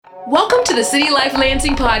Welcome to the City Life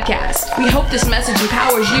Lansing podcast. We hope this message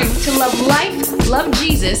empowers you to love life, love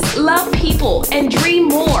Jesus, love people, and dream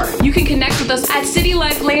more. You can connect with us at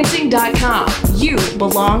citylifelansing.com. You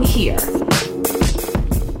belong here.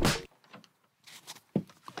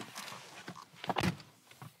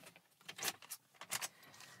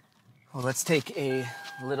 Well, let's take a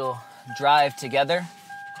little drive together.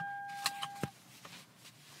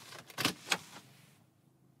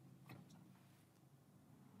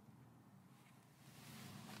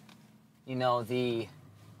 You know, the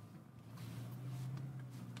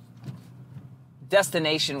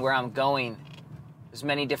destination where I'm going, there's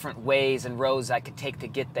many different ways and roads I could take to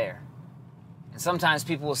get there. And sometimes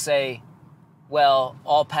people will say, well,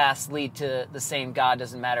 all paths lead to the same God,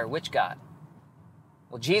 doesn't matter which God.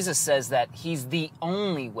 Well, Jesus says that he's the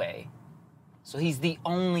only way, so he's the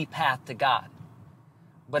only path to God.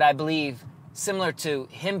 But I believe, similar to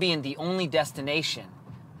him being the only destination,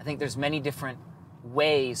 I think there's many different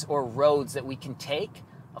ways or roads that we can take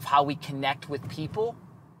of how we connect with people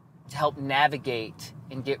to help navigate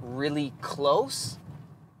and get really close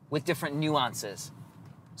with different nuances.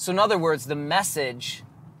 So in other words, the message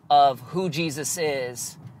of who Jesus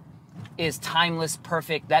is timeless,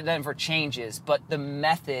 perfect, that never changes, but the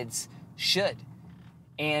methods should.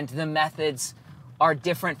 And the methods are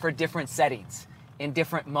different for different settings, in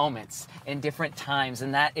different moments, in different times,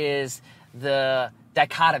 and that is the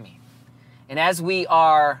dichotomy. And as we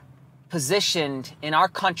are positioned in our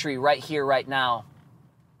country right here, right now,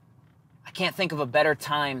 I can't think of a better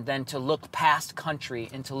time than to look past country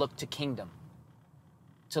and to look to kingdom.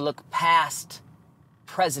 To look past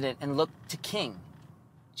president and look to King,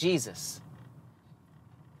 Jesus.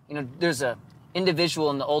 You know, there's an individual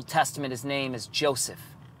in the Old Testament, his name is Joseph.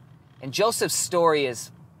 And Joseph's story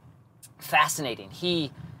is fascinating.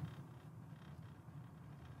 He,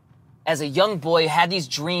 as a young boy, had these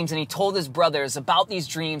dreams, and he told his brothers about these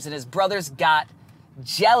dreams, and his brothers got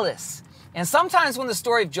jealous. And sometimes when the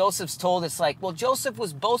story of Joseph's told, it's like, well, Joseph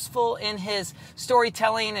was boastful in his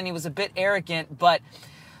storytelling, and he was a bit arrogant, but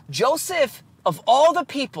Joseph, of all the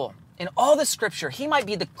people in all the scripture, he might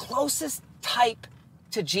be the closest type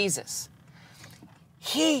to Jesus.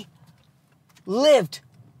 He lived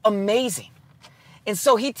amazing. And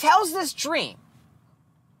so he tells this dream,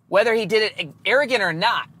 whether he did it arrogant or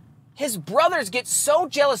not. His brothers get so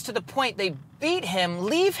jealous to the point they beat him,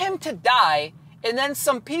 leave him to die, and then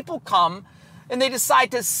some people come and they decide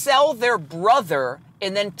to sell their brother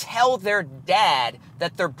and then tell their dad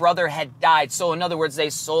that their brother had died. So in other words, they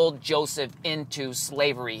sold Joseph into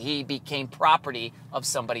slavery. He became property of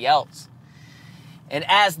somebody else. And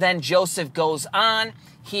as then Joseph goes on,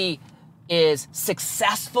 he is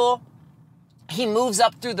successful. He moves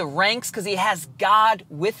up through the ranks because he has God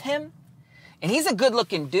with him. And he's a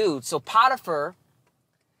good-looking dude. So Potiphar's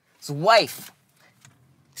wife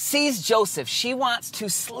sees Joseph. She wants to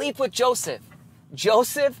sleep with Joseph.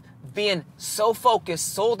 Joseph, being so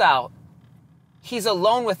focused, sold out, he's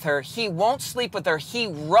alone with her. He won't sleep with her. He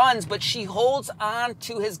runs, but she holds on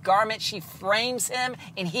to his garment. She frames him,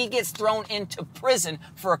 and he gets thrown into prison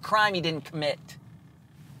for a crime he didn't commit.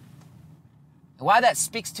 And why that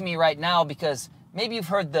speaks to me right now, because maybe you've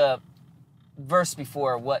heard the verse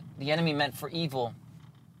before, what the enemy meant for evil,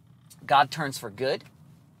 God turns for good.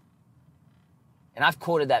 And I've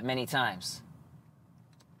quoted that many times.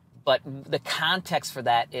 But the context for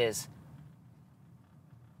that is,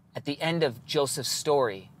 at the end of Joseph's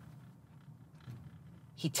story,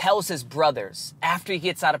 he tells his brothers, after he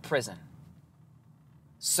gets out of prison,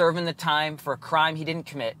 serving the time for a crime he didn't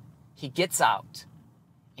commit, he gets out,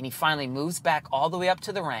 and he finally moves back all the way up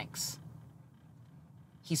to the ranks.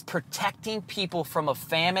 He's protecting people from a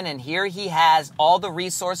famine, and here he has all the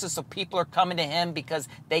resources, so people are coming to him because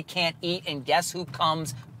they can't eat. And guess who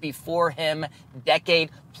comes before him decade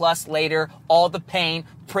plus later? All the pain,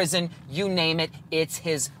 prison, you name it, it's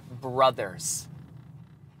his brothers.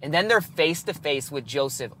 And then they're face to face with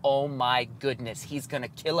Joseph. Oh my goodness, he's going to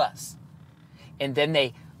kill us. And then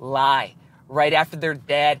they lie right after their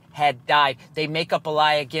dad had died. They make up a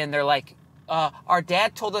lie again. They're like, our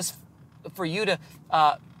dad told us for you to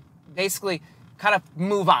basically kind of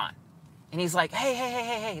move on. And he's like,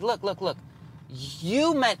 hey, look.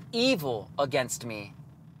 You meant evil against me,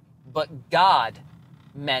 but God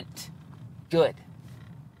meant good.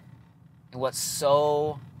 And what's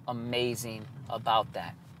so amazing about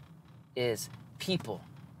that is people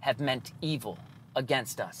have meant evil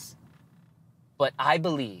against us. But I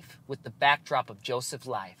believe with the backdrop of Joseph's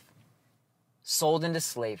life, sold into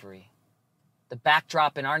slavery, the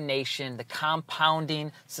backdrop in our nation, the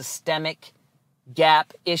compounding systemic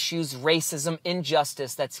gap issues, racism,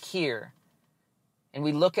 injustice that's here, And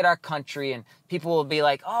we look at our country and people will be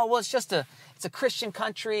like, oh, well, it's a Christian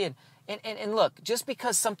country. And look, just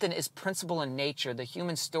because something is principle in nature, the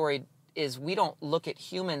human story is we don't look at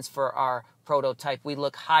humans for our prototype. We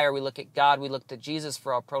look higher. We look at God. We look to Jesus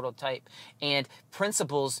for our prototype. And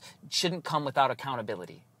principles shouldn't come without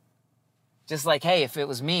accountability. Just like, hey, if it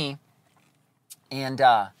was me and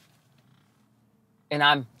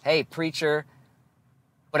I'm, hey, preacher,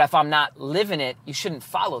 but if I'm not living it, you shouldn't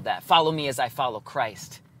follow that. Follow me as I follow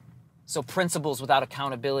Christ. So principles without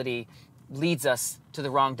accountability leads us to the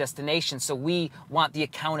wrong destination. So we want the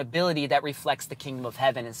accountability that reflects the kingdom of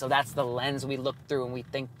heaven. And so that's the lens we look through and we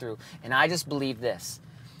think through. And I just believe this,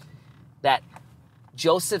 that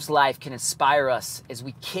Joseph's life can inspire us as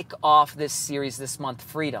we kick off this series this month,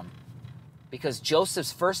 Freedom. Because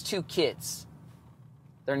Joseph's first two kids,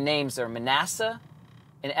 their names are Manasseh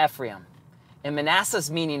and Ephraim. And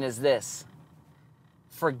Manasseh's meaning is this: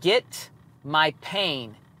 forget my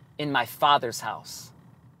pain in my father's house.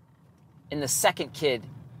 And the second kid,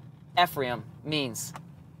 Ephraim, means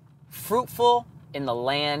fruitful in the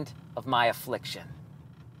land of my affliction.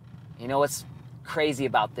 You know what's crazy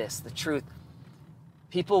about this? The truth.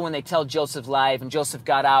 People, when they tell Joseph's life, and Joseph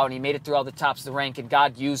got out and he made it through all the tops of the rank and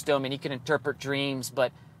God used him and he could interpret dreams,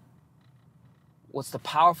 but what's the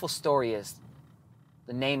powerful story is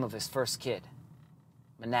the name of his first kid,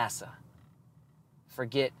 Manasseh.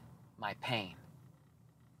 Forget my pain.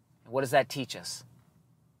 And what does that teach us?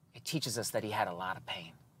 It teaches us that he had a lot of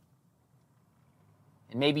pain.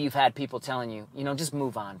 And maybe you've had people telling you, just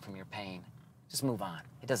move on from your pain. Just move on.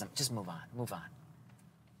 Just move on. Move on.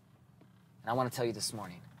 And I want to tell you this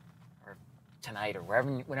morning, or tonight, or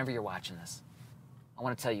whenever you're watching this, I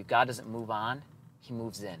want to tell you, God doesn't move on, he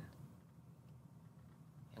moves in.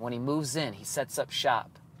 And when he moves in, he sets up shop.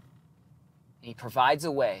 And he provides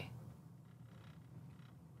a way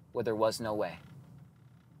where there was no way.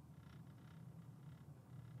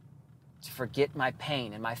 To forget my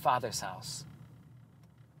pain in my father's house.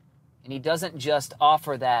 And he doesn't just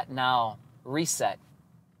offer that now reset.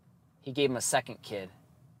 He gave him a second kid.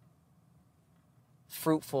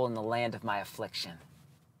 Fruitful in the land of my affliction.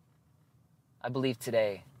 I believe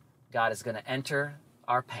today God is going to enter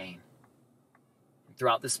our pain and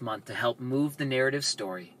throughout this month to help move the narrative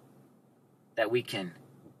story, that we can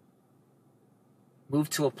move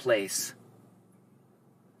to a place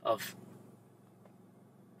of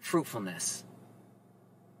fruitfulness,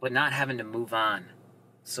 but not having to move on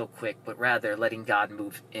so quick, but rather letting God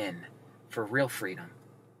move in for real freedom.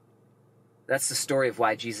 That's the story of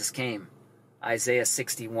why Jesus came. Isaiah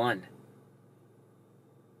 61.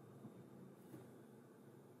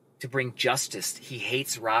 To bring justice. He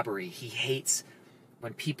hates robbery. He hates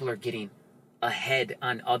when people are getting ahead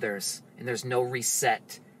on others and there's no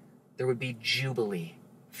reset. There would be jubilee,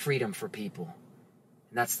 freedom for people.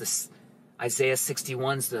 And that's this. Isaiah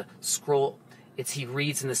 61's the scroll. He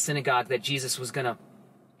reads in the synagogue that Jesus was going to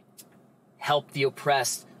help the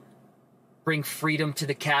oppressed, bring freedom to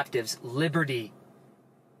the captives, liberty,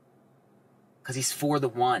 because he's for the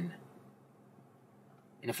one.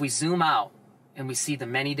 And if we zoom out and we see the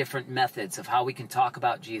many different methods of how we can talk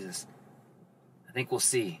about Jesus, I think we'll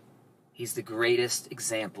see he's the greatest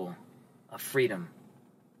example of freedom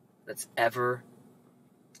that's ever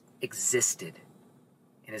existed.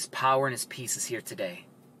 And his power and his peace is here today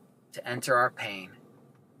to enter our pain,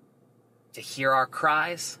 to hear our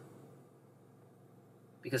cries.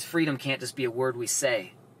 Because freedom can't just be a word we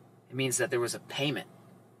say. It means that there was a payment.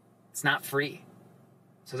 It's not free.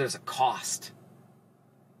 So there's a cost.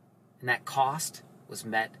 And that cost was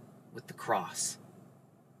met with the cross.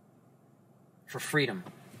 For freedom,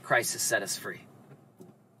 Christ has set us free.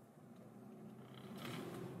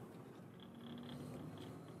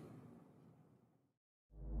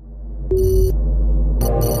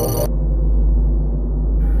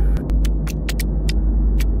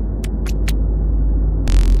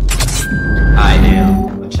 I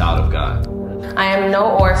am a child of God. I am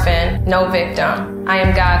no orphan, no victim. I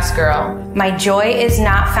am God's girl. My joy is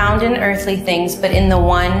not found in earthly things, but in the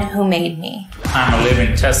one who made me. I'm a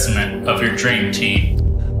living testament of your dream team.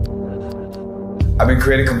 I've been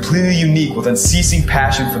created completely unique with unceasing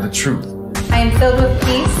passion for the truth. I am filled with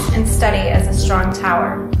peace and steady as a strong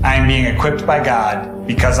tower. I am being equipped by God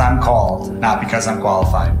because I'm called, not because I'm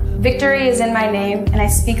qualified. Victory is in my name, and I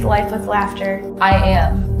speak life with laughter. I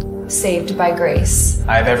am saved by grace.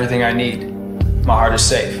 I have everything I need. My heart is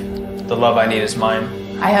safe. The love I need is mine.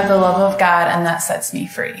 I have the love of God, and that sets me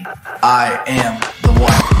free. I am the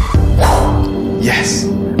one. Yes,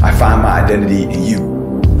 I find my identity in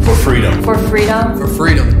you. For freedom. For freedom. For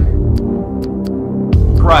freedom.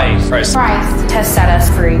 Christ Christ has set us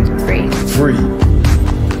free. Free.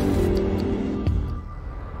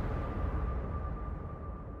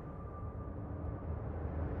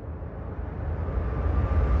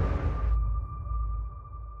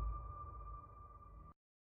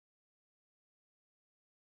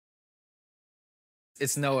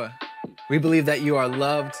 it's Noah. We believe that you are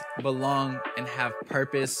loved, belong, and have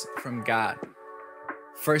purpose from God.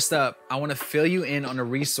 First up, I want to fill you in on a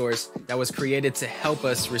resource that was created to help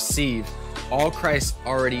us receive all Christ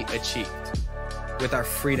already achieved with our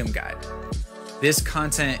Freedom Guide. This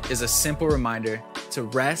content is a simple reminder to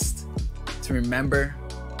rest, to remember,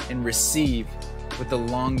 and receive with the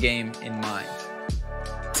long game in mind.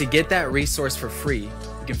 To get that resource for free,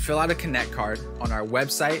 you can fill out a Connect card on our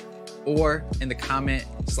website or in the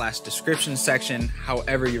comment/description section,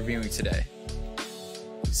 however you're viewing today.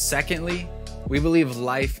 Secondly, we believe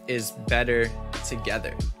life is better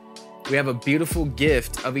together. We have a beautiful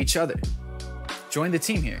gift of each other. Join the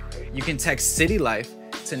team here. You can text City Life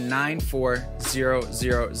to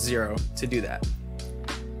 94000 to do that.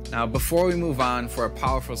 Now, before we move on for a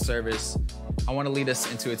powerful service, I want to lead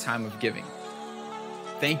us into a time of giving.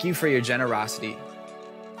 Thank you for your generosity.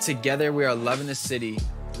 Together, we are loving the city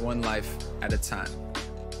one life at a time.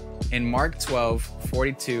 In Mark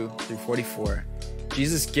 12:42-44,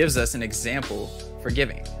 Jesus gives us an example for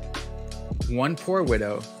giving. One poor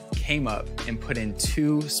widow came up and put in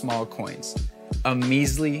 2 small coins, a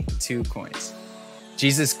measly 2 coins.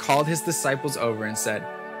 Jesus called his disciples over and said,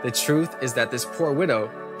 "The truth is that this poor widow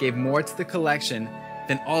gave more to the collection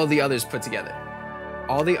than all the others put together.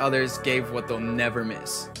 All the others gave what they'll never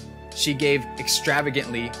miss. She gave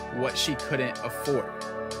extravagantly what she couldn't afford.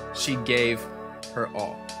 She gave her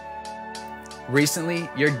all." Recently,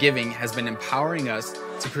 your giving has been empowering us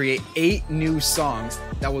to create 8 new songs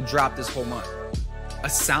that will drop this whole month. A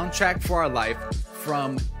soundtrack for our life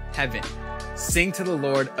from heaven. Sing to the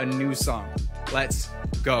Lord a new song. Let's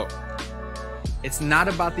go. It's not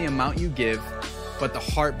about the amount you give, but the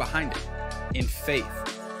heart behind it. In faith,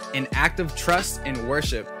 an act of trust and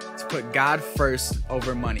worship to put God first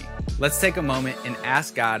over money. Let's take a moment and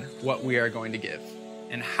ask God what we are going to give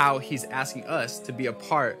and how he's asking us to be a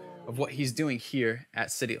part of what he's doing here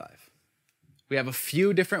at City Life. We have a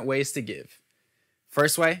few different ways to give.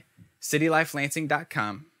 First way,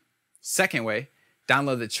 citylifelansing.com. Second way,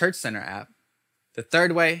 download the Church Center app. The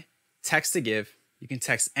third way, text to give. You can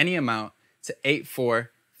text any amount to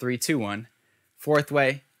 84321. Fourth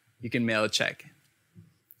way, you can mail a check.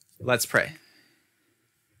 Let's pray.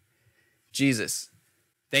 Jesus,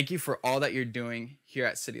 thank you for all that you're doing here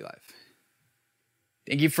at City Life.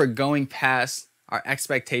 Thank you for going past our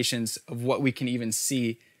expectations of what we can even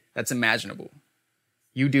see that's imaginable.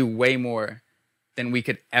 You do way more than we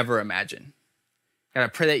could ever imagine. God, I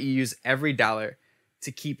pray that you use every dollar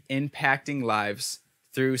to keep impacting lives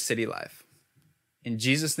through City Life. In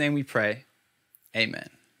Jesus' name we pray, amen.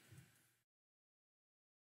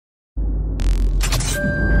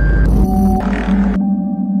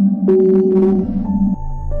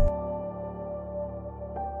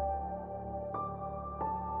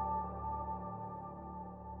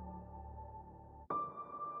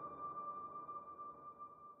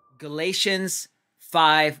 Galatians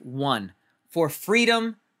 5:1. For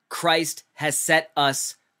freedom, Christ has set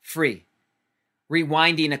us free.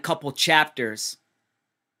 Rewinding a couple chapters,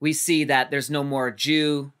 we see that there's no more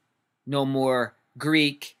Jew, no more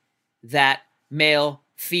Greek, that male,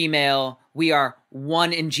 female, we are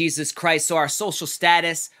one in Jesus Christ. So our social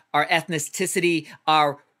status, our ethnicity,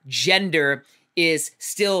 our gender is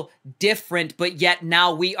still different, but yet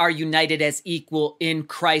now we are united as equal in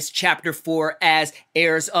Christ. Chapter 4, as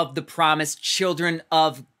heirs of the promise, children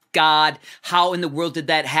of God. How in the world did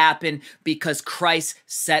that happen? Because Christ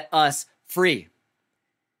set us free.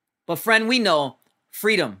 But friend, we know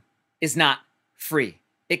freedom is not free.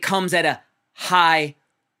 It comes at a high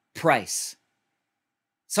price.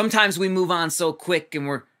 Sometimes we move on so quick and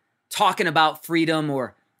we're talking about freedom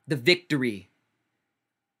or the victory.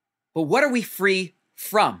 But what are we free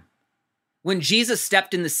from? When Jesus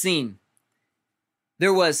stepped in the scene,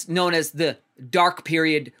 there was known as the dark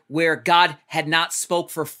period where God had not spoke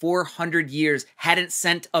for 400 years, hadn't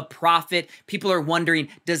sent a prophet. People are wondering,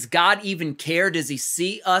 does God even care? Does he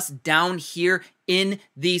see us down here in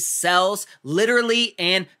these cells, literally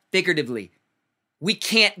and figuratively? We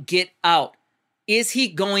can't get out. Is he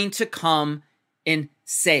going to come and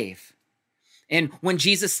save? And when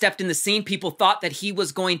Jesus stepped in the scene, people thought that he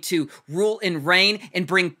was going to rule and reign and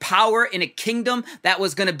bring power in a kingdom that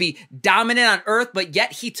was going to be dominant on earth. But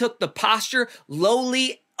yet he took the posture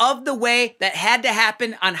lowly of the way that had to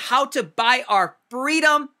happen on how to buy our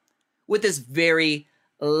freedom with his very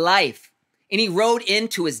life. And he rode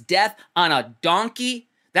into his death on a donkey.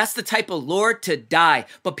 That's the type of Lord to die.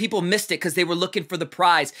 But people missed it because they were looking for the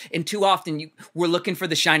prize. And too often we're looking for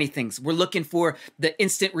the shiny things. We're looking for the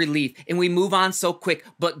instant relief. And we move on so quick.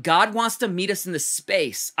 But God wants to meet us in the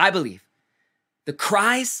space, I believe. The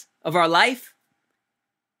cries of our life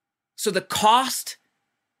So the cost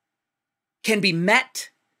can be met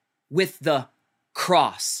with the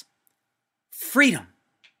cross. Freedom,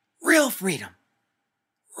 real freedom,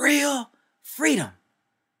 real freedom.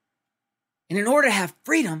 And in order to have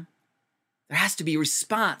freedom, there has to be a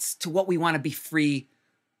response to what we want to be free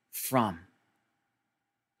from.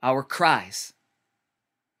 Our cries.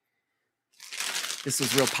 This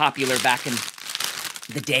was real popular back in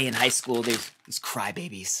the day in high school. There's these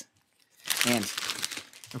crybabies. And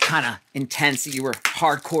they're kind of intense. You were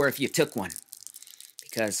hardcore if you took one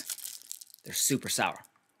because they're super sour.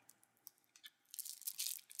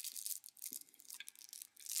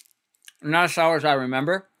 Not as sour as I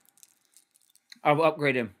remember. I've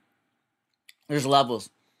upgraded. There's levels.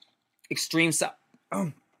 Extreme sour.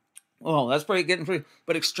 Oh, that's pretty getting pretty.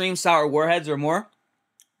 But extreme sour warheads or more.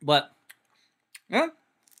 But yeah,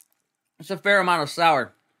 it's a fair amount of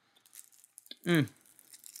sour.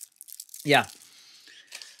 Yeah.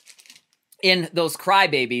 And those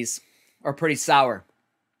crybabies are pretty sour.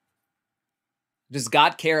 Does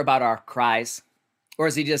God care about our cries? Or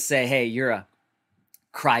does he just say, hey, you're a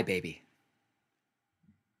crybaby?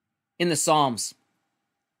 In the Psalms,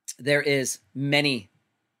 there is many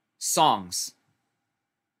songs,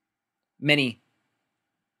 many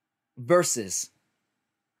verses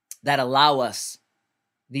that allow us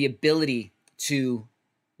the ability to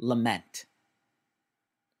lament,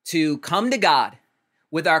 to come to God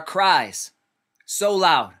with our cries so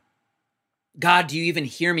loud. God, do you even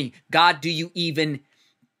hear me? God, do you even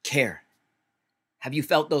care? Have you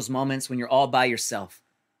felt those moments when you're all by yourself?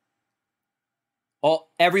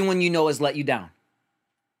 Everyone you know has let you down.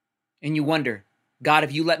 And you wonder, God,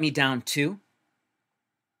 have you let me down too?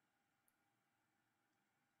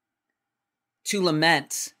 To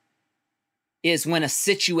lament is when a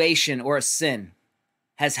situation or a sin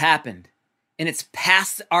has happened and it's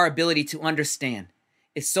past our ability to understand.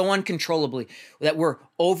 It's so uncontrollably that we're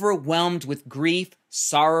overwhelmed with grief,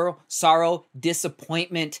 sorrow,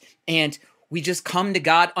 disappointment, and we just come to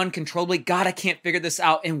God uncontrollably. God, I can't figure this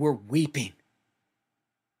out, and we're weeping.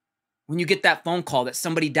 When you get that phone call that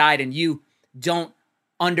somebody died and you don't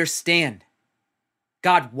understand.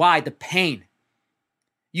 God, why? The pain.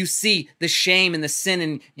 You see the shame and the sin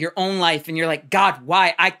in your own life and you're like, God,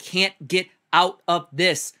 why? I can't get out of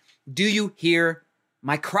this. Do you hear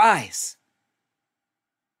my cries?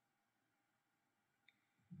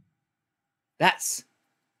 That's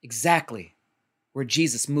exactly where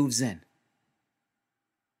Jesus moves in.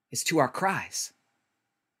 It's to our cries.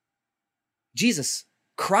 Jesus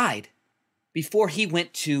cried before he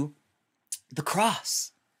went to the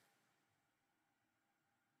cross.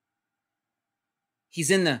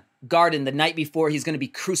 He's in the garden the night before he's going to be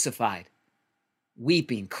crucified,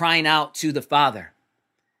 weeping, crying out to the Father.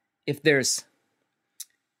 If there's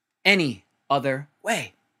any other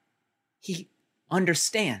way, he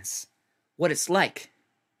understands what it's like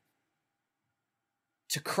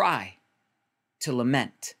to cry, to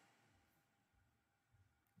lament.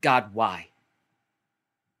 God, why?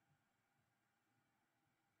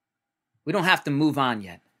 We don't have to move on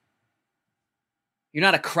yet. You're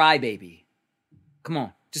not a crybaby. Come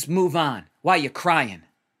on, just move on. Why are you crying?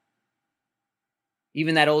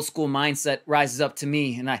 Even that old school mindset rises up to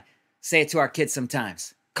me, and I say it to our kids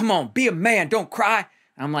sometimes. Come on, be a man, don't cry.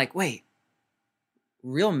 And I'm like, wait,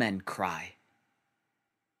 real men cry.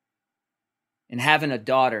 And having a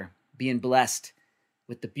daughter, being blessed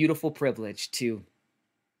with the beautiful privilege to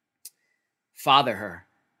father her,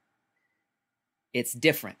 it's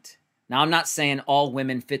different. Now, I'm not saying all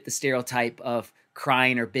women fit the stereotype of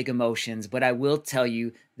crying or big emotions, but I will tell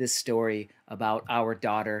you this story about our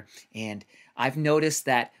daughter. And I've noticed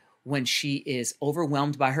that when she is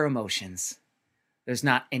overwhelmed by her emotions, there's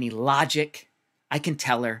not any logic. I can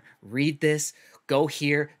tell her, read this, go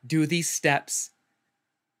here, do these steps.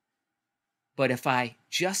 But if I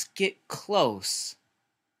just get close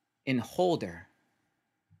and hold her,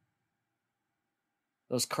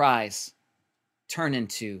 those cries turn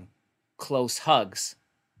into close hugs,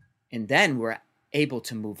 and then we're able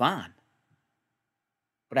to move on.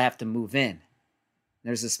 But I have to move in.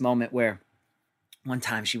 There's this moment where one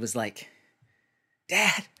time she was like,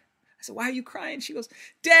 Dad, I said, why are you crying? She goes,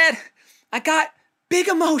 Dad, I got big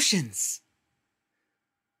emotions.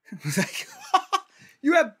 I was like,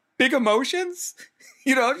 you have big emotions?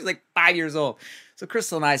 You know, she's like 5 years old. So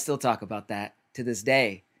Crystal and I still talk about that to this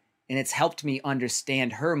day. And it's helped me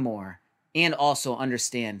understand her more and also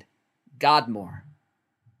understand God more.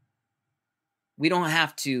 We don't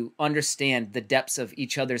have to understand the depths of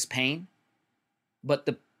each other's pain, but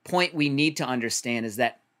the point we need to understand is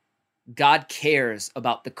that God cares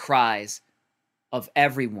about the cries of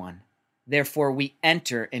everyone Therefore, we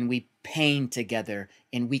enter and we pain together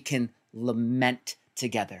and we can lament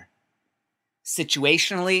together.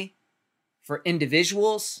 Situationally, for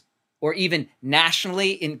individuals, or even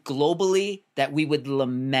nationally and globally, that we would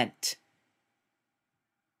lament.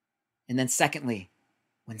 And then secondly,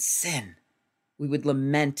 when sin, we would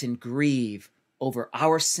lament and grieve over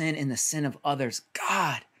our sin and the sin of others.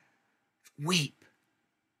 God, weep.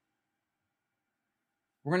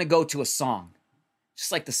 We're going to go to a song,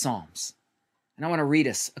 just like the Psalms. And I want to read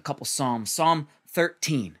us a couple Psalms. Psalm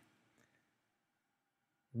 13,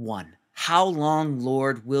 1. How long,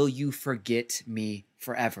 Lord, will you forget me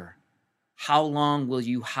forever? How long will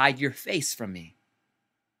you hide your face from me?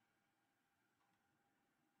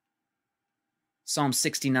 Psalm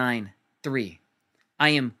 69, 3. I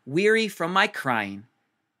am weary from my crying.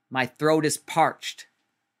 My throat is parched.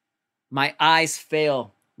 My eyes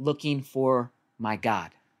fail looking for my God.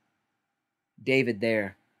 David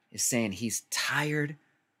there is saying he's tired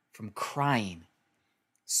from crying,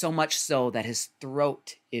 so much so that his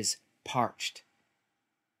throat is parched.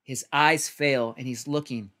 His eyes fail and he's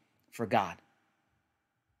looking for God.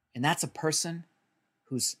 And that's a person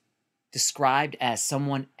who's described as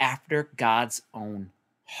someone after God's own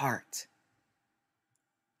heart.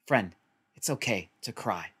 Friend, it's okay to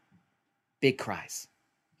cry. Big cries.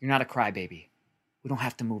 You're not a crybaby. We don't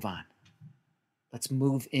have to move on. Let's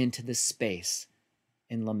move into this space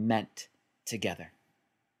and lament together.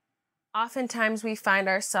 Oftentimes we find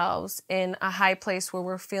ourselves in a high place where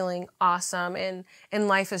we're feeling awesome and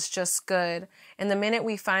life is just good. And the minute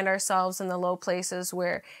we find ourselves in the low places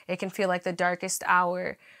where it can feel like the darkest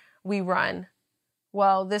hour, we run.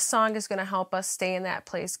 Well, this song is going to help us stay in that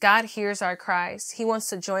place. God hears our cries. He wants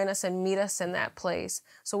to join us and meet us in that place.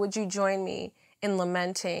 So would you join me in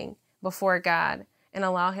lamenting before God and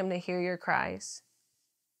allow him to hear your cries?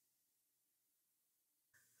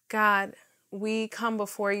 God, we come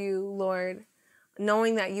before you, Lord,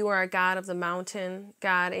 knowing that you are a God of the mountain,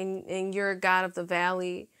 God, and you're a God of the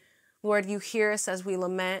valley. Lord, you hear us as we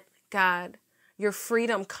lament, God. Your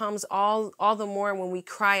freedom comes all the more when we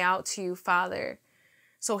cry out to you, Father.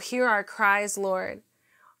 So hear our cries, Lord.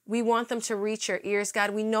 We want them to reach your ears,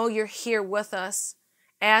 God. We know you're here with us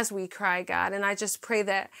as we cry, God. And I just pray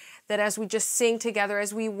that as we just sing together,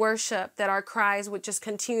 as we worship, that our cries would just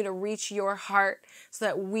continue to reach your heart so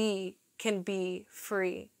that we can be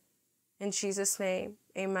free. In Jesus' name,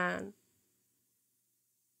 amen.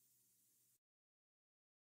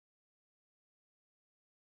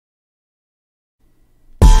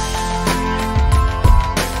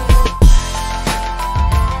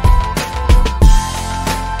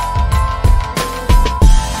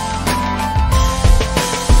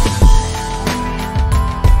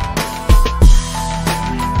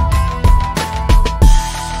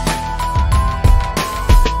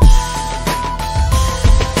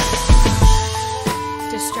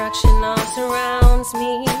 Destruction all surrounds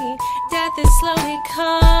me. Death is slowly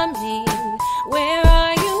coming. Where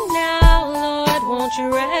are you now, Lord? Won't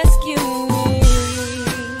you rescue me?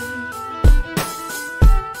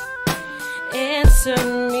 Answer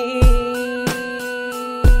me.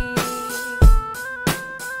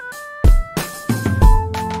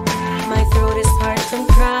 My throat is parched from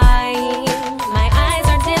crying. My eyes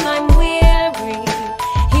are dim, I'm weary.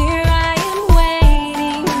 Here I am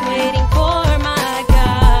waiting for my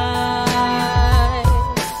God,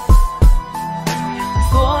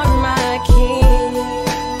 for my King.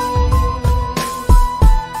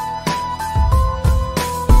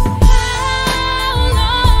 How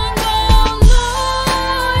long, oh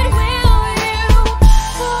Lord, will you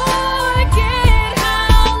forget?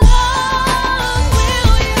 How long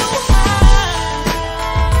will you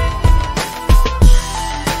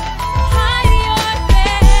hide your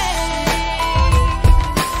face?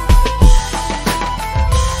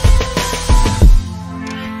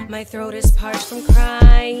 My throat is parched from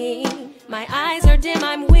crying. My eyes are dim,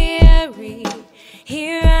 I'm weary.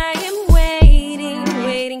 Here I am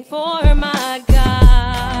waiting for my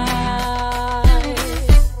God,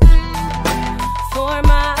 for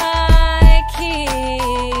my King.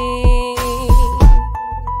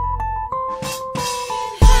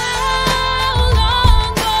 How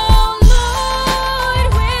long, oh Lord,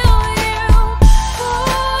 will you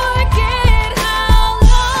forget? How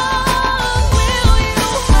long will you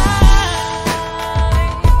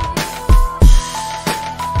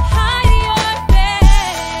hide your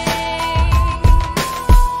face?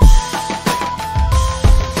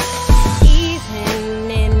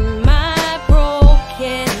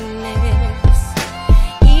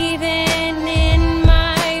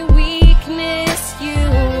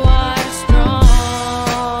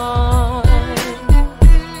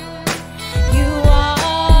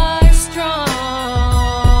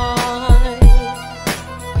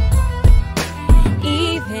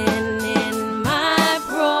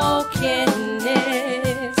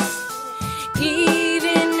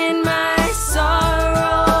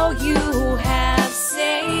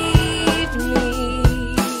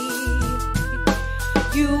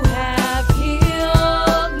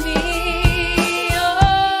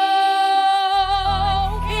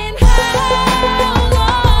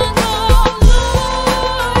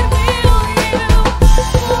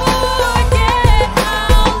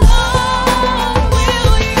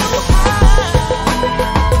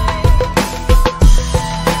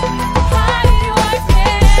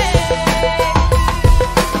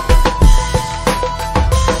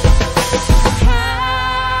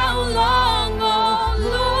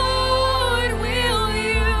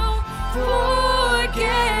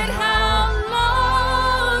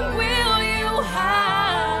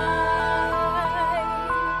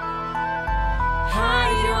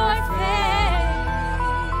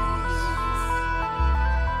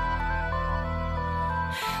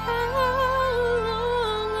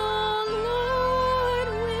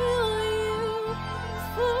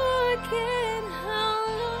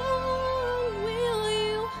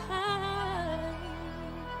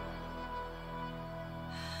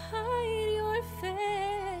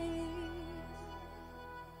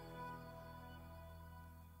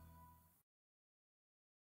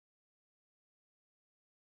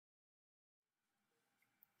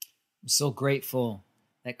 I'm so grateful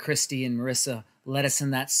that Christy and Marissa led us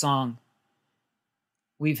in that song.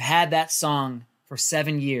 We've had that song for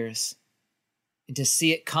 7 years, and to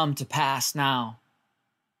see it come to pass now,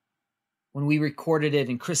 when we recorded it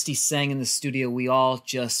and Christy sang in the studio, we all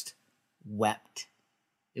just wept.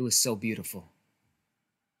 It was so beautiful.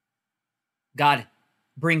 God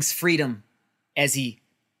brings freedom as he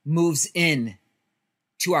moves in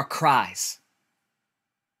to our cries.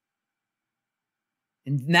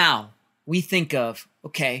 And now we think of,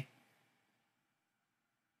 okay,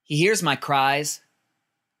 he hears my cries.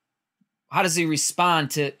 How does he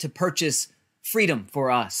respond to purchase freedom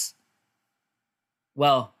for us?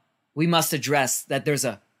 Well, we must address that there's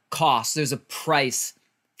a cost, there's a price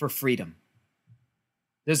for freedom.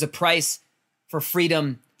 There's a price for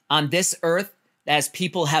freedom on this earth, as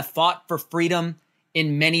people have fought for freedom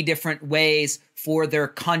in many different ways for their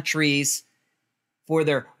countries, for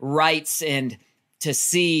their rights, and to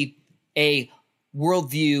see a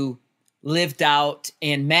worldview lived out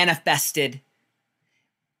and manifested.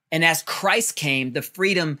 And as Christ came, the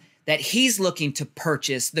freedom that he's looking to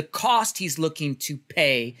purchase, the cost he's looking to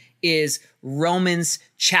pay, is Romans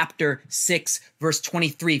chapter 6, verse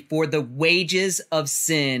 23. For the wages of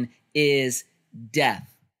sin is death.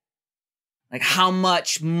 Like, how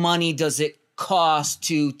much money does it cost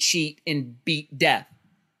to cheat and beat death?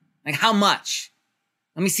 Like, how much?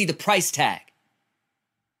 Let me see the price tag.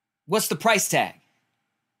 What's the price tag?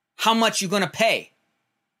 How much you gonna pay?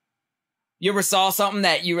 You ever saw something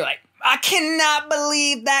that you were like, I cannot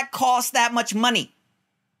believe that cost that much money?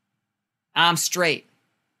 I'm straight.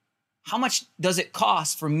 How much does it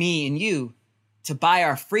cost for me and you to buy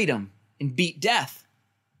our freedom and beat death?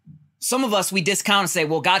 Some of us, we discount and say,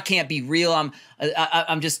 well, God can't be real.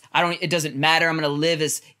 It doesn't matter. I'm going to live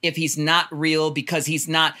as if he's not real because he's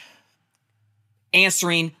not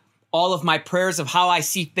answering all of my prayers of how I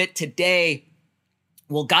see fit today.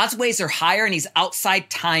 Well, God's ways are higher and he's outside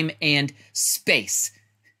time and space.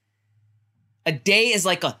 A day is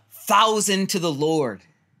like 1,000 to the Lord.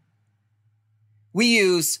 We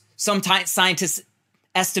use, sometimes scientists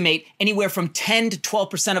estimate, anywhere from 10 to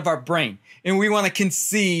 12% of our brain. And we want to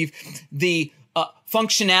conceive the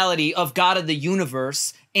functionality of God of the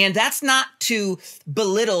universe. And that's not to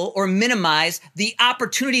belittle or minimize the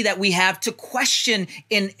opportunity that we have to question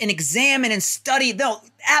and examine and study. No,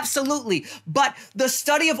 absolutely. But the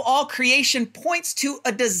study of all creation points to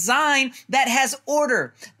a design that has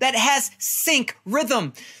order, that has sync,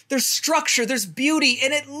 rhythm. There's structure, there's beauty,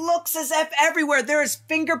 and it looks as if everywhere there is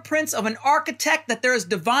fingerprints of an architect, that there is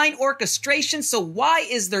divine orchestration. So why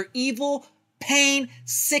is there evil, pain,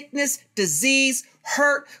 sickness, disease,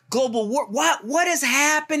 hurt, global war? What is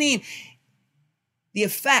happening? The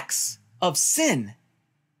effects of sin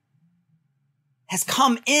has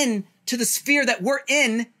come in to the sphere that we're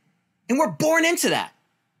in, and we're born into that.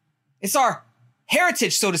 It's our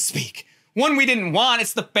heritage, so to speak. One we didn't want.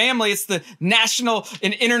 It's the family. It's the national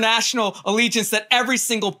and international allegiance that every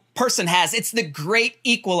single person has. It's the great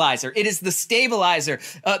equalizer. It is the stabilizer,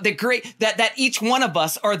 that each one of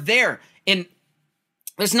us are there. And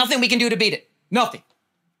there's nothing we can do to beat it. Nothing.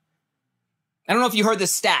 I don't know if you heard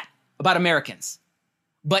this stat about Americans,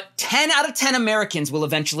 but 10 out of 10 Americans will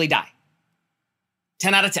eventually die.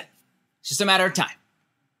 10 out of 10. It's just a matter of time.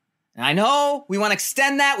 And I know we want to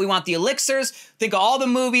extend that. We want the elixirs. Think of all the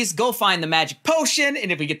movies. Go find the magic potion.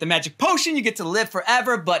 And if you get the magic potion, you get to live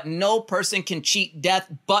forever. But no person can cheat death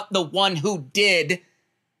but the one who did.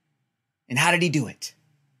 And how did he do it?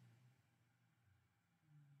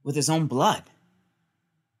 With his own blood.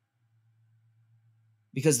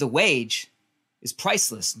 Because the wage is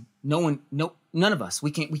priceless. None of us,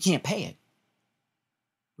 we can't pay it.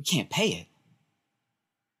 We can't pay it.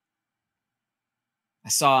 I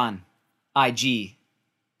saw on IG,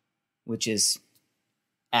 which is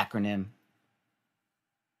acronym,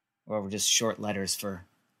 or just short letters for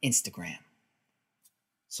Instagram.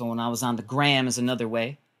 So when I was on the gram is another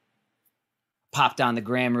way, popped on the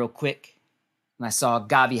gram real quick, and I saw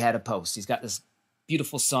Gavi had a post. He's got this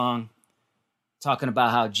beautiful song talking about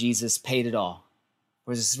how Jesus paid it all.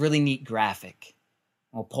 There's this really neat graphic.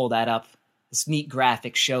 I'll pull that up. This neat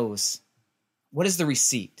graphic shows, what is the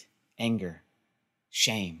receipt? Anger,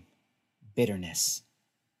 shame, bitterness,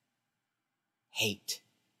 hate,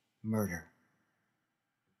 murder,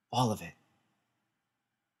 all of it.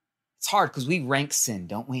 It's hard because we rank sin,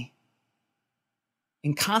 don't we?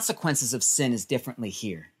 And consequences of sin is differently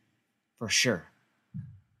here, for sure.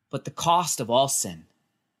 But the cost of all sin,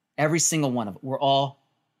 every single one of it, we're all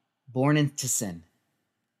born into sin.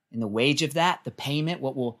 And the wage of that, the payment,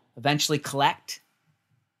 what we'll eventually collect,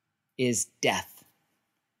 is death.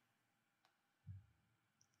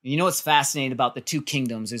 You know what's fascinating about the two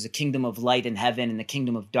kingdoms? There's a kingdom of light in heaven and the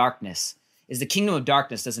kingdom of darkness. Is the kingdom of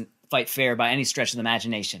darkness doesn't fight fair by any stretch of the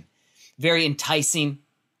imagination. Very enticing.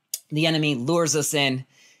 The enemy lures us in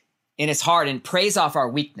his heart and preys off our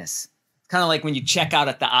weakness. Kind of like when you check out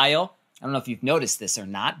at the aisle. I don't know if you've noticed this or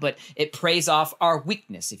not, but it preys off our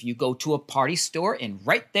weakness. If you go to a party store and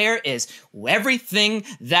right there is everything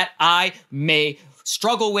that I may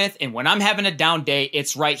struggle with, and when I'm having a down day,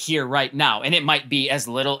 it's right here, right now. And it might be as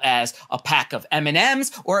little as a pack of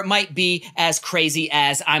M&Ms, or it might be as crazy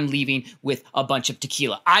as I'm leaving with a bunch of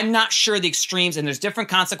tequila. I'm not sure the extremes, and there's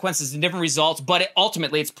different consequences and different results, but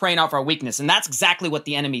ultimately it's preying off our weakness. And that's exactly what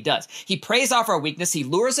the enemy does. He preys off our weakness, he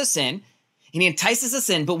lures us in, and he entices us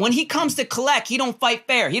in. But when he comes to collect, he don't fight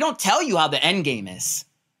fair. He don't tell you how the end game is.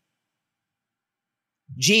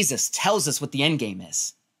 Jesus tells us what the end game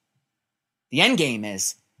is. The end game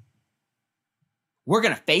is we're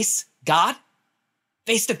going to face God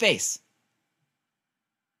face to face.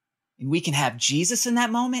 And we can have Jesus in that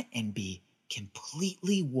moment and be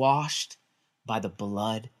completely washed by the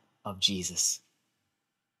blood of Jesus.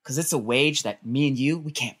 Because it's a wage that me and you,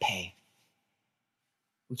 we can't pay.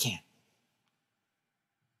 We can't.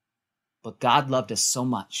 But God loved us so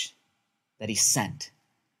much that he sent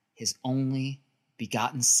his only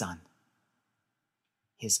begotten Son,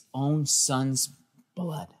 his own Son's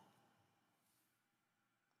blood,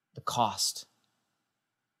 the cost,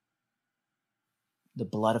 the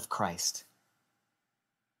blood of Christ,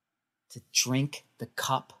 to drink the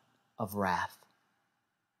cup of wrath.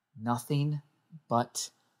 Nothing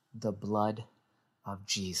but the blood of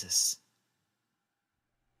Jesus.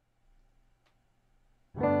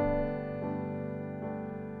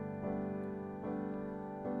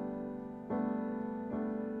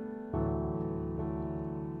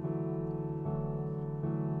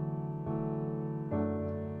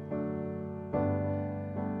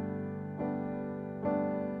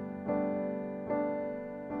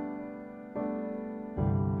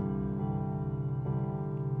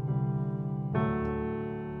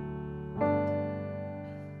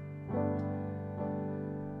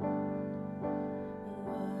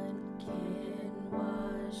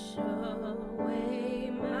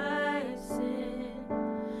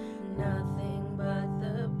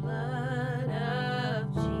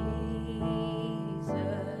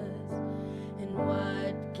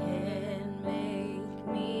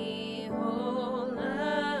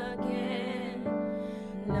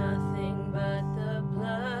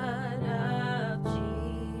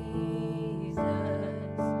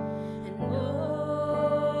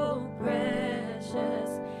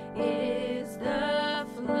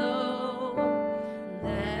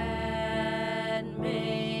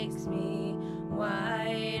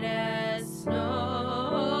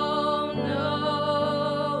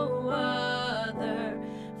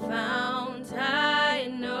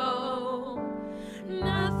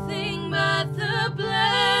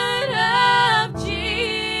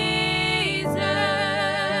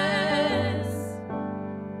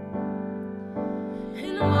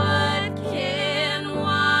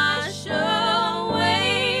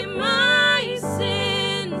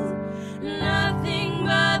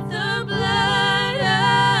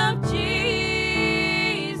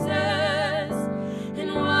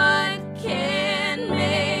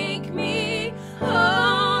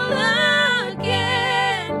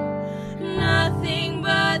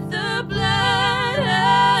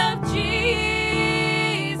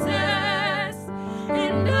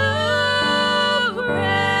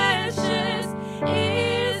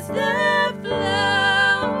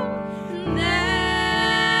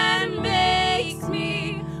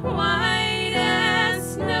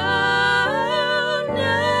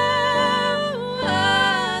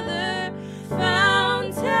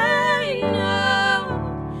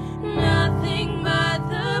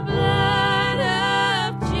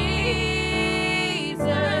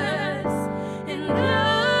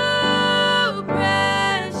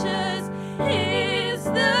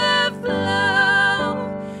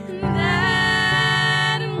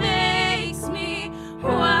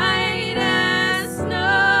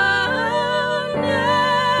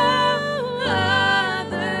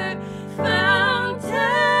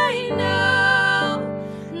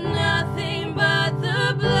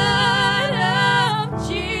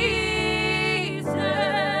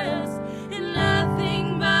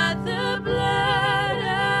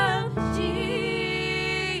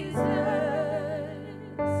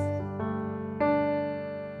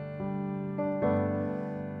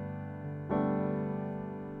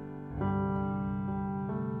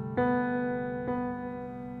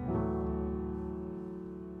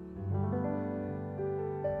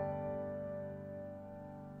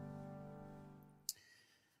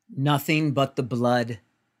 Nothing but the blood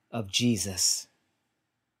of Jesus.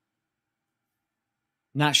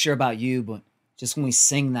 Not sure about you, but just when we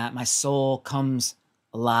sing that, my soul comes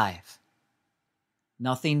alive.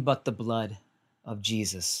 Nothing but the blood of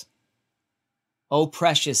Jesus. Oh,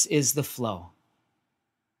 precious is the flow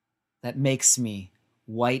that makes me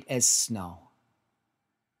white as snow.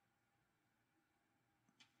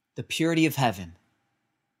 The purity of heaven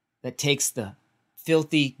that takes the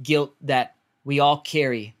filthy guilt that we all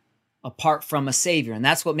carry apart from a Savior. And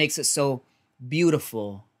that's what makes it so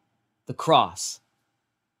beautiful, the cross.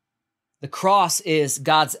 The cross is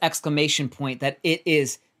God's exclamation point that it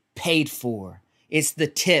is paid for. It's the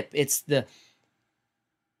tip. It's the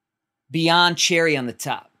beyond cherry on the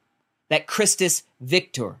top. That Christus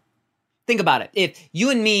Victor. Think about it. If you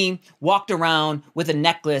and me walked around with a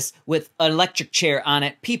necklace with an electric chair on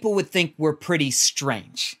it, people would think we're pretty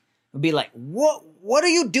strange. It'd be like, what are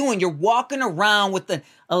you doing? You're walking around with an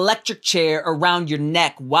electric chair around your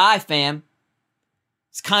neck. Why, fam?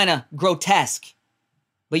 It's kind of grotesque.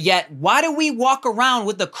 But yet, why do we walk around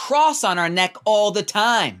with the cross on our neck all the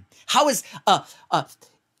time? How is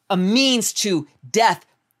a means to death,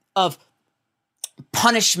 of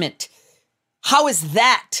punishment, how is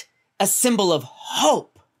that a symbol of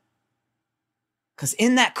hope? Because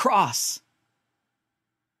in that cross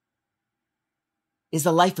is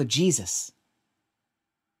the life of Jesus,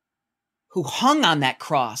 who hung on that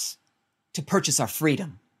cross to purchase our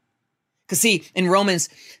freedom. Because see, in Romans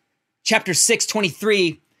chapter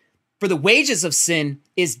 6:23, for the wages of sin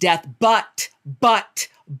is death, but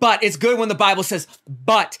it's good when the Bible says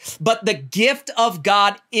but the gift of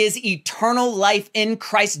God is eternal life in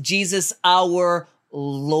Christ Jesus our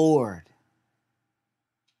Lord.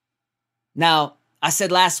 Now, I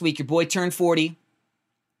said last week, your boy turned 40.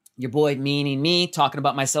 Your boy, meaning me, talking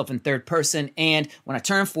about myself in third person. And when I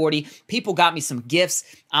turned 40, people got me some gifts.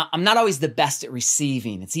 I'm not always the best at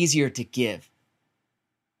receiving. It's easier to give.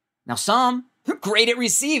 Now, some are great at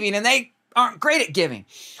receiving and they aren't great at giving.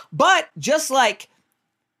 But just like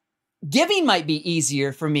giving might be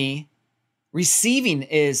easier for me, receiving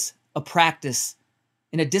is a practice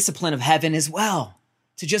and a discipline of heaven as well,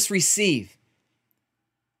 to just receive.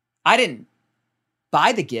 I didn't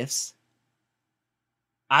buy the gifts.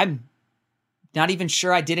 I'm not even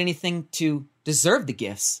sure I did anything to deserve the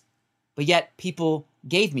gifts, but yet people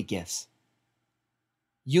gave me gifts.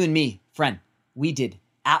 You and me, friend, we did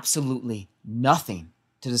absolutely nothing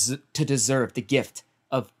to deserve the gift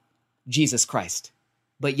of Jesus Christ.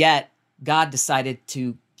 But yet God decided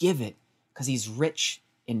to give it because he's rich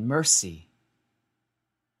in mercy.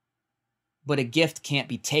 But a gift can't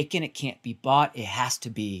be taken, it can't be bought, it has to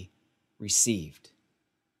be received.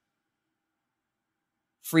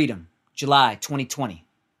 Freedom, July 2020.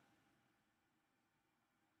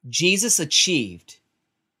 Jesus achieved,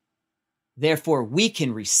 therefore we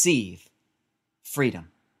can receive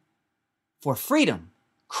freedom. For freedom,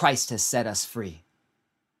 Christ has set us free,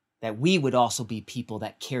 that we would also be people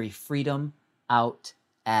that carry freedom out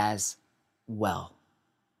as well.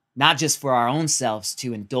 Not just for our own selves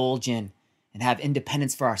to indulge in and have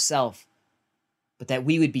independence for ourselves, but that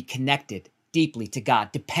we would be connected deeply to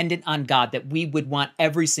God, dependent on God, that we would want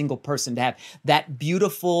every single person to have that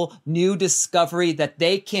beautiful new discovery that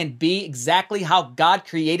they can be exactly how God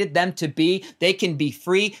created them to be. They can be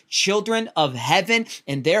free children of heaven.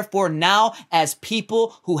 And therefore now, as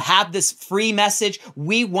people who have this free message,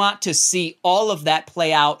 we want to see all of that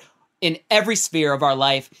play out in every sphere of our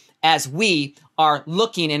life as we are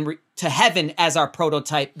looking to heaven as our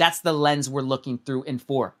prototype. That's the lens we're looking through and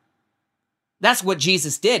for. That's what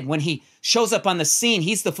Jesus did when he shows up on the scene.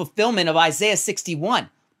 He's the fulfillment of Isaiah 61.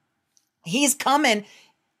 He's coming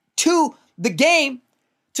to the game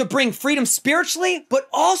to bring freedom spiritually, but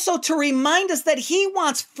also to remind us that he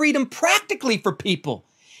wants freedom practically for people.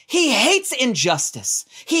 He hates injustice.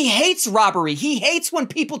 He hates robbery. He hates when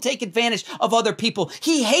people take advantage of other people.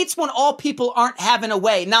 He hates when all people aren't having a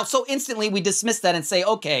way. Now, so instantly we dismiss that and say,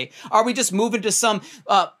 okay, are we just moving to some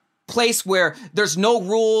place where there's no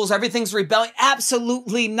rules, everything's rebellion?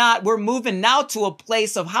 Absolutely not. We're moving now to a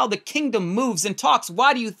place of how the kingdom moves and talks.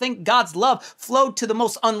 Why do you think God's love flowed to the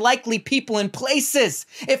most unlikely people in places?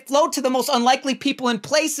 It flowed to the most unlikely people in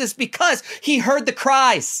places because he heard the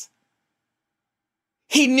cries.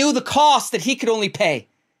 He knew the cost that he could only pay.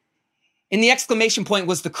 And the exclamation point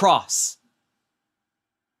was the cross.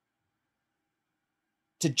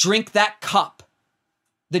 To drink that cup,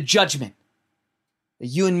 the judgment that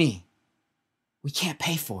you and me, we can't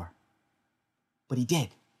pay for. But he did.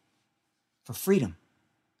 For freedom.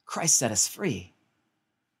 Christ set us free.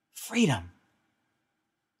 Freedom.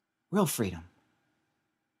 Real freedom.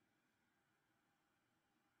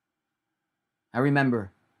 I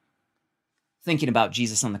remember thinking about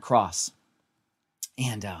Jesus on the cross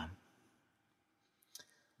and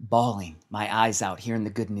bawling my eyes out, hearing the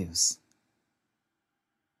good news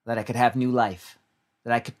that I could have new life,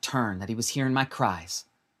 that I could turn, that he was hearing my cries,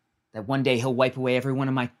 that one day he'll wipe away every one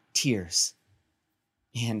of my tears.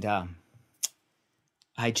 And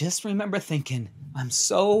I just remember thinking, I'm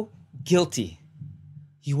so guilty.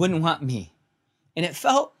 You wouldn't want me. And it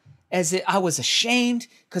felt as if I was ashamed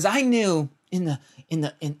because I knew in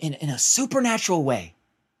a supernatural way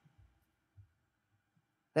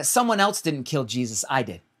that someone else didn't kill Jesus, I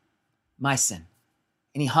did. My sin.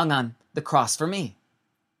 And he hung on the cross for me.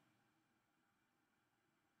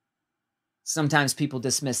 Sometimes people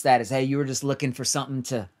dismiss that as, hey, you were just looking for something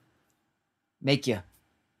to make you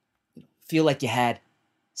feel like you had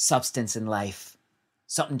substance in life,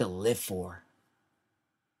 something to live for.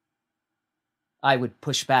 I would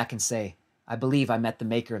push back and say, I believe I met the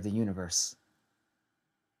maker of the universe.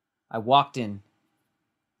 I walked in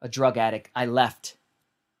a drug addict. I left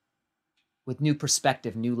with new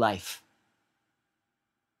perspective, new life.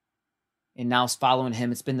 And now following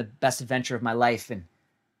him, it's been the best adventure of my life.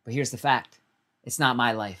 But here's the fact. It's not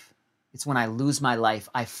my life. It's when I lose my life,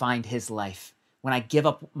 I find his life. When I give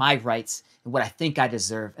up my rights and what I think I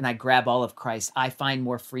deserve and I grab all of Christ, I find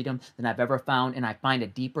more freedom than I've ever found, and I find a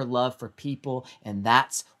deeper love for people, and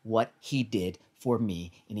that's what he did for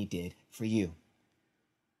me and he did for you.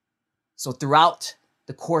 So throughout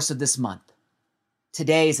the course of this month,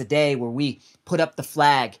 today is a day where we put up the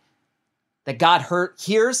flag that God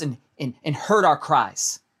hears and heard our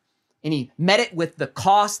cries. And he met it with the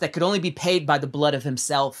cost that could only be paid by the blood of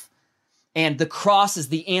himself. And the cross is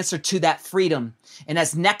the answer to that freedom. And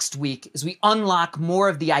as next week, as we unlock more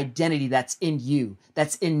of the identity that's in you,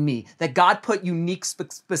 that's in me, that God put unique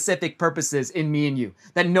specific purposes in me and you,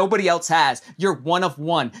 that nobody else has. You're one of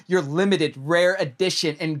one. You're limited, rare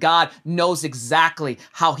edition. And God knows exactly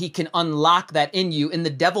how he can unlock that in you. And the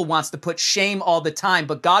devil wants to put shame all the time,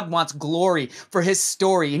 but God wants glory for his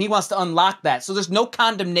story. And he wants to unlock that. So there's no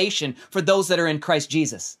condemnation for those that are in Christ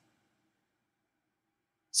Jesus.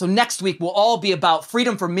 So next week will all be about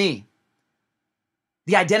freedom for me.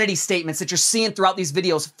 The identity statements that you're seeing throughout these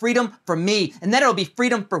videos, freedom for me. And then it'll be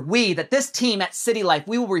freedom for we, that this team at City Life,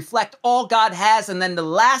 we will reflect all God has. And then the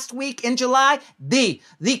last week in July, the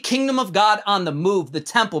kingdom of God on the move, the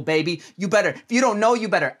temple, baby. You better, if you don't know, you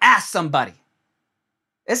better ask somebody.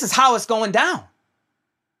 This is how it's going down.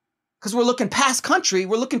 Because we're looking past country,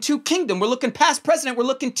 we're looking to kingdom, we're looking past president, we're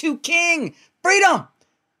looking to king. Freedom.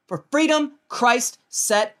 For freedom, Christ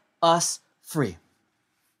set us free.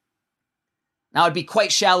 Now, it'd be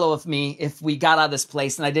quite shallow of me if we got out of this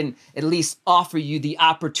place and I didn't at least offer you the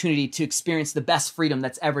opportunity to experience the best freedom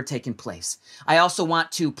that's ever taken place. I also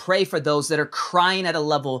want to pray for those that are crying at a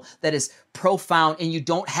level that is profound and you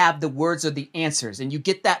don't have the words or the answers. And you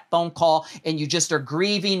get that phone call and you just are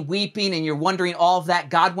grieving, weeping, and you're wondering all of that.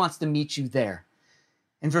 God wants to meet you there.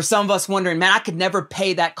 And for some of us wondering, man, I could never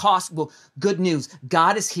pay that cost. Well, good news.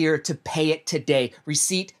 God is here to pay it today.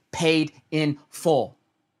 Receipt paid in full.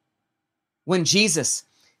 When Jesus,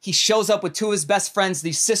 he shows up with two of his best friends,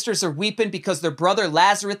 these sisters are weeping because their brother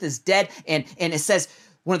Lazarus is dead. And it says,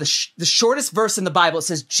 one of the shortest verse in the Bible, it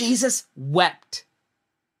says, Jesus wept.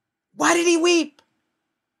 Why did he weep?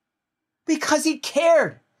 Because he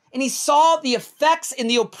cared. And he saw the effects and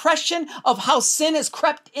the oppression of how sin has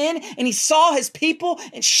crept in. And he saw his people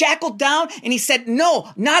and shackled down. And he said,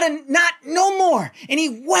 no more. And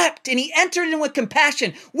he wept and he entered in with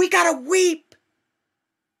compassion. We got to weep.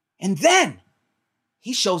 And then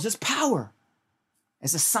he shows his power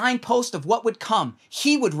as a signpost of what would come.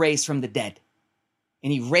 He would raise from the dead.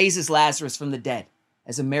 And he raises Lazarus from the dead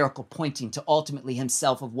as a miracle pointing to ultimately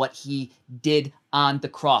himself of what he did on the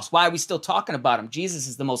cross. Why are we still talking about him? Jesus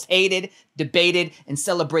is the most hated, debated, and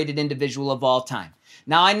celebrated individual of all time.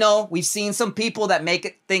 Now, I know we've seen some people that make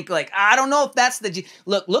it think like, I don't know if that's the...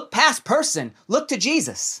 Look past person. Look to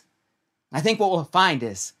Jesus. I think what we'll find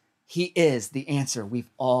is he is the answer we've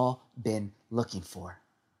all been looking for.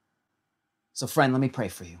 So, friend, let me pray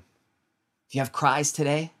for you. If you have cries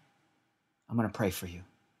today, I'm going to pray for you.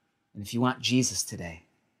 And if you want Jesus today,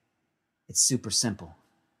 it's super simple.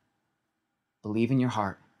 Believe in your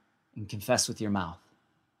heart and confess with your mouth.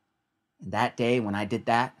 And that day when I did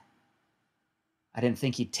that, I didn't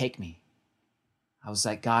think he'd take me. I was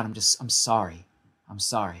like, God, I'm sorry. I'm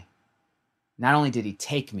sorry. Not only did he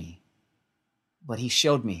take me, but he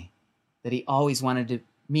showed me that he always wanted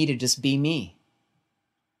me to just be me.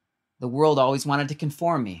 The world always wanted to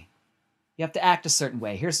conform me. You have to act a certain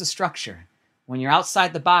way. Here's the structure. When you're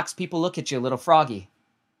outside the box, people look at you a little froggy.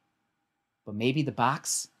 But maybe the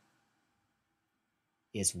box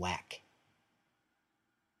is whack.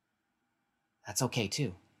 That's okay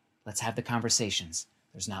too. Let's have the conversations.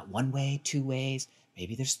 There's not one way, 2 ways,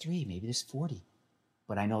 maybe there's 3, maybe there's 40.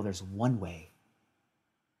 But I know there's one way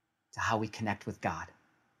to how we connect with God.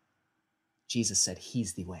 Jesus said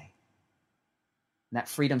he's the way. And that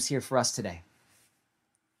freedom's here for us today.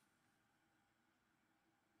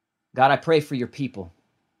 God, I pray for your people,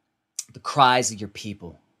 the cries of your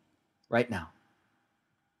people right now.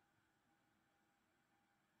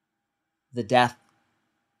 The death,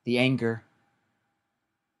 the anger,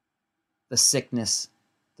 the sickness,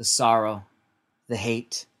 the sorrow, the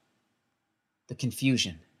hate, the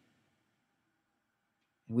confusion.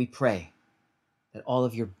 And we pray that all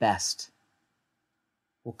of your best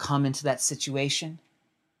will come into that situation,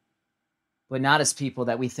 but not as people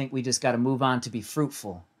that we think we just got to move on to be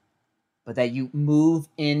fruitful, but that you move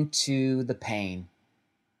into the pain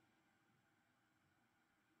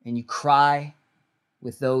and you cry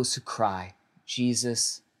with those who cry.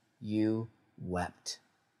 Jesus, you wept,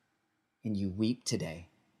 and you weep today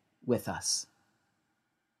with us.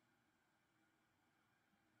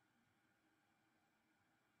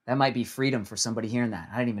 That might be freedom for somebody hearing that.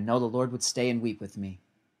 I didn't even know the Lord would stay and weep with me.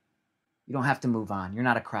 You don't have to move on. You're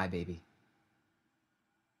not a crybaby.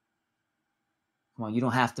 Come on, you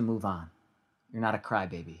don't have to move on. You're not a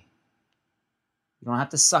crybaby. You don't have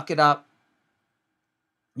to suck it up.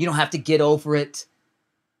 You don't have to get over it.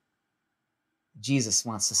 Jesus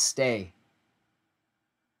wants to stay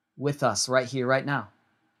with us right here, right now.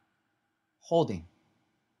 Holding.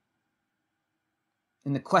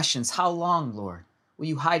 And the questions, how long, Lord, will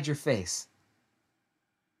you hide your face?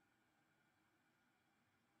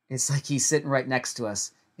 It's like he's sitting right next to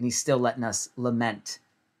us and he's still letting us lament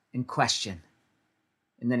and question.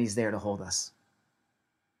 And then he's there to hold us.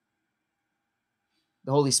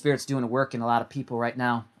 The Holy Spirit's doing a work in a lot of people right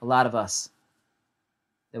now, a lot of us,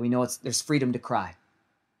 that we know there's freedom to cry.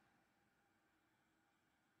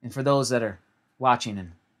 And for those that are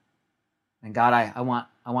watching and God, I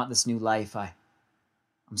want this new life.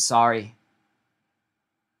 I'm sorry.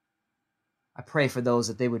 I pray for those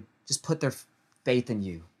that they would just put their faith in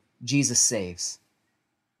you. Jesus saves.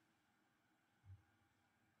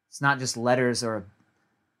 It's not just letters or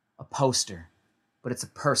a poster, but it's a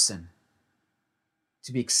person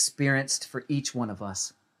to be experienced for each one of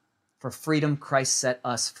us. For freedom, Christ set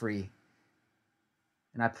us free.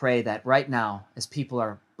 And I pray that right now, as people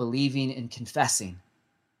are believing and confessing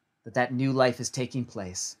that new life is taking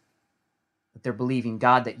place, that they're believing,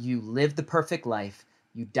 God, that you lived the perfect life,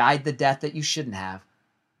 you died the death that you shouldn't have,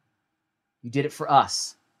 you did it for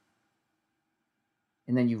us,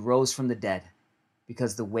 and then you rose from the dead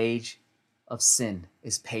because the wage of sin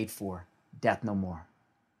is paid for, death no more.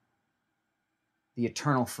 The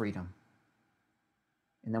eternal freedom.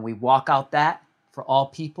 And then we walk out that for all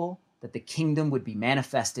people, that the kingdom would be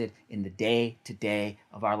manifested in the day-to-day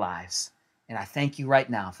of our lives. And I thank you right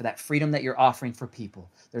now for that freedom that you're offering for people.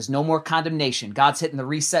 There's no more condemnation. God's hitting the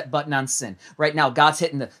reset button on sin. Right now, God's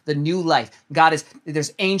hitting the new life.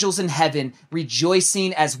 There's angels in heaven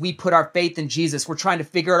rejoicing as we put our faith in Jesus. We're trying to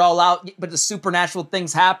figure it all out, but the supernatural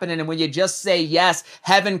thing's happening. And when you just say yes,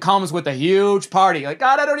 heaven comes with a huge party. Like,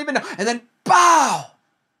 God, I don't even know. And then, bow!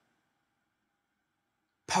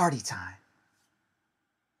 Party time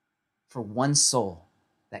for one soul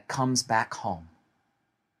that comes back home.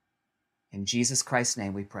 In Jesus Christ's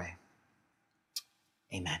name we pray.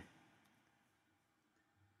 Amen.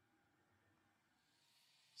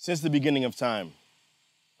 Since the beginning of time,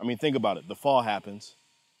 think about it. The fall happens,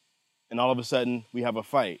 and all of a sudden we have a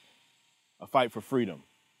fight for freedom.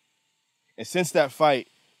 And since that fight,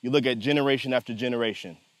 you look at generation after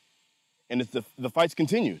generation, and it's the fight's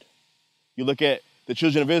continued. You look at the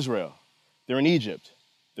children of Israel. They're in Egypt.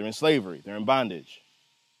 They're in slavery. They're in bondage.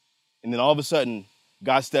 And then all of a sudden,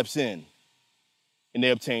 God steps in, and they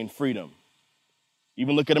obtain freedom.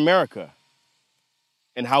 Even look at America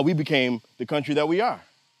and how we became the country that we are.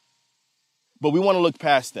 But we want to look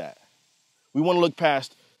past that. We want to look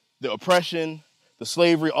past the oppression, the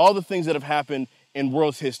slavery, all the things that have happened in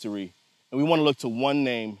world's history, and we want to look to one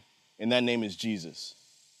name, and that name is Jesus.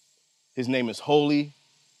 His name is holy.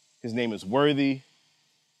 His name is worthy.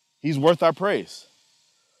 He's worth our praise.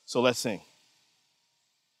 So let's sing.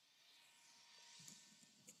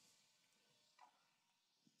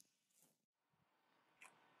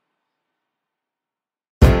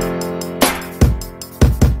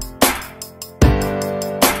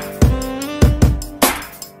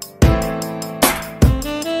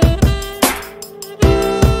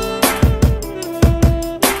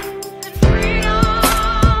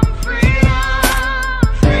 Freedom, freedom,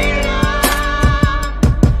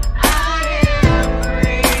 I am free.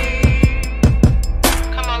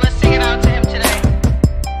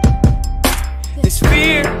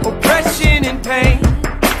 oppression and pain.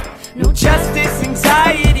 No justice,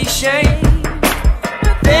 anxiety, shame.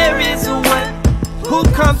 There is a one who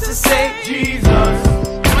comes to save. Jesus,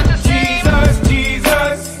 Jesus,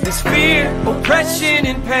 Jesus. There's fear, oppression,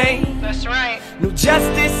 and pain. That's right. No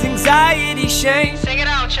justice, anxiety, shame. Sing it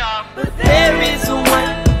out, y'all. But there is a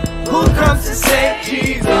one who comes to save.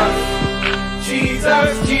 Jesus,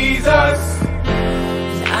 Jesus, Jesus.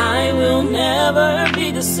 I will never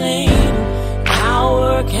be the same.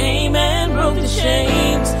 Power came and broke the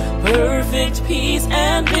chains. Perfect peace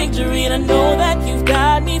and victory. And I know that you've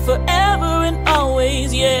got me forever and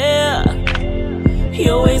always, yeah.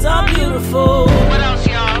 Your ways are beautiful. What else,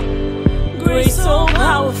 y'all? Grace so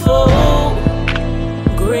powerful.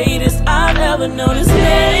 Greatest I've ever known. His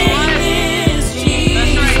name is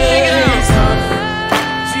Jesus.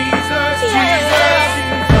 Jesus, Jesus.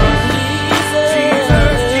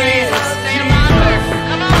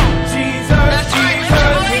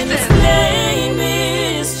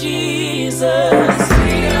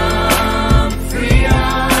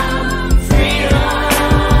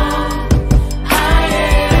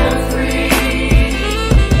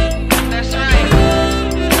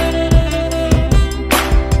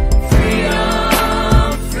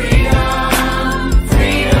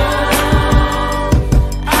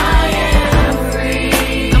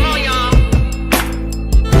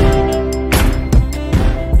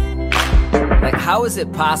 How is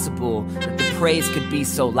it possible that the praise could be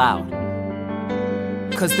so loud?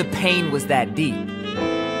 Because the pain was that deep.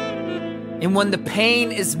 And when the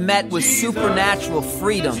pain is met with supernatural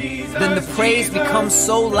freedom, then the praise becomes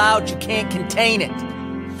so loud you can't contain it.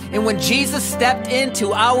 And when Jesus stepped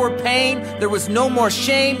into our pain, there was no more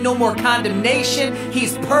shame, no more condemnation.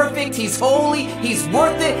 He's perfect, He's holy, He's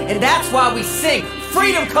worth it, and that's why we sing.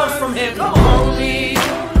 Freedom comes from Him. You're holy,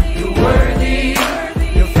 you're worthy,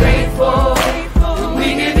 you're faithful.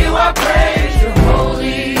 We give you our praise. You're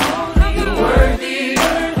holy, you're worthy,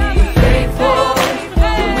 you're faithful.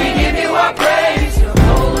 We give you our praise. You're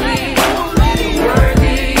holy, you're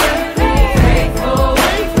worthy, you're faithful.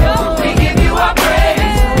 We give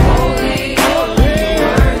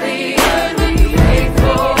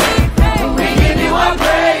you our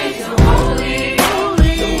praise. You're holy,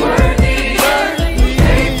 you're worthy, you're faithful.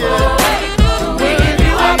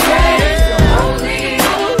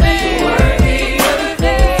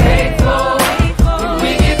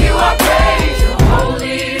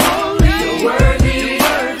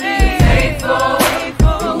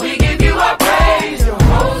 We give you our praise. You're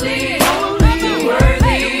holy,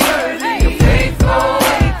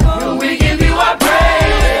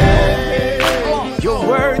 you're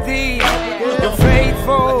worthy, you're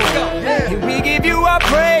faithful. We give you our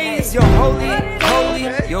praise. You're holy, you're worthy. You're holy, holy,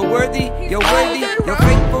 you're worthy, you're worthy, you're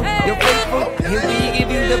faithful, you're faithful. And we give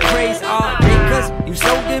you the praise, all because you're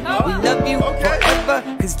so good. We love you forever,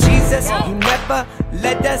 cause Jesus, you never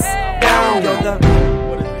let us down. You're the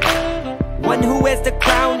one who wears the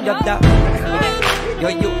crown. You're the,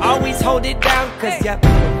 you always hold it down, cause yeah.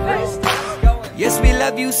 Yes, we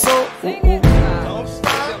love you so,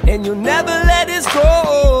 and you'll never let us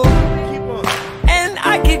go. And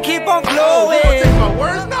I can keep on flowing.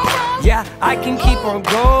 Yeah, I can keep on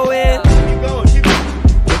going.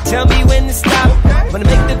 Tell me when to stop. Wanna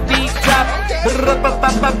make the beat drop.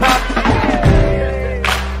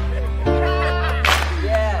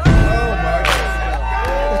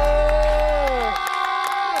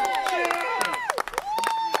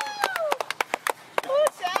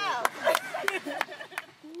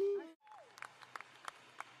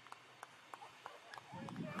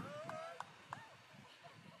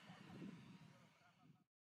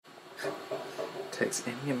 Text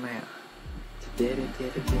in your mail. Did it.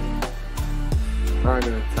 Right to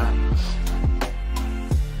the top.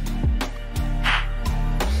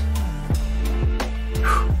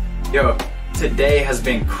 Yo, today has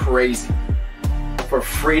been crazy. For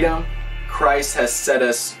freedom, Christ has set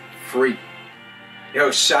us free.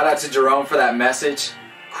 Yo, shout out to Jerome for that message.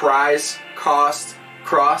 Cries, cost,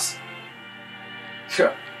 cross.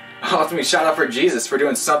 Yo, ultimately, shout out for Jesus for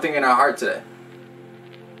doing something in our heart today.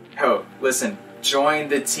 Yo, listen, join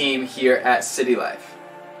the team here at City Life.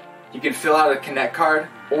 You can fill out a Connect card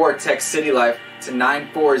or text City Life to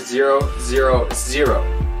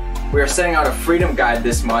 94000. We are sending out a freedom guide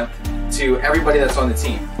this month to everybody that's on the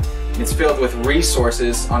team. It's filled with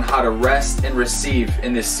resources on how to rest and receive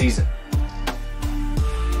in this season.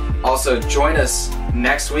 Also, join us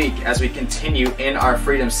next week as we continue in our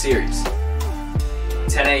Freedom series.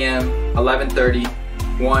 10 a.m., 11:30,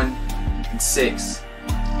 1, and 6.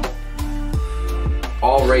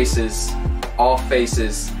 All races, all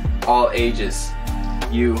faces, all ages,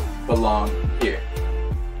 you belong here.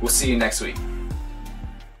 We'll see you next week.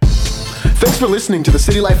 Thanks for listening to the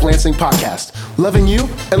City Life Lansing podcast. Loving you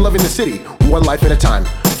and loving the city, one life at a time.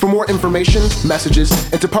 For more information, messages,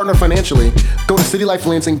 and to partner financially, go to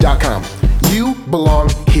citylifelansing.com. You belong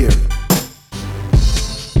here.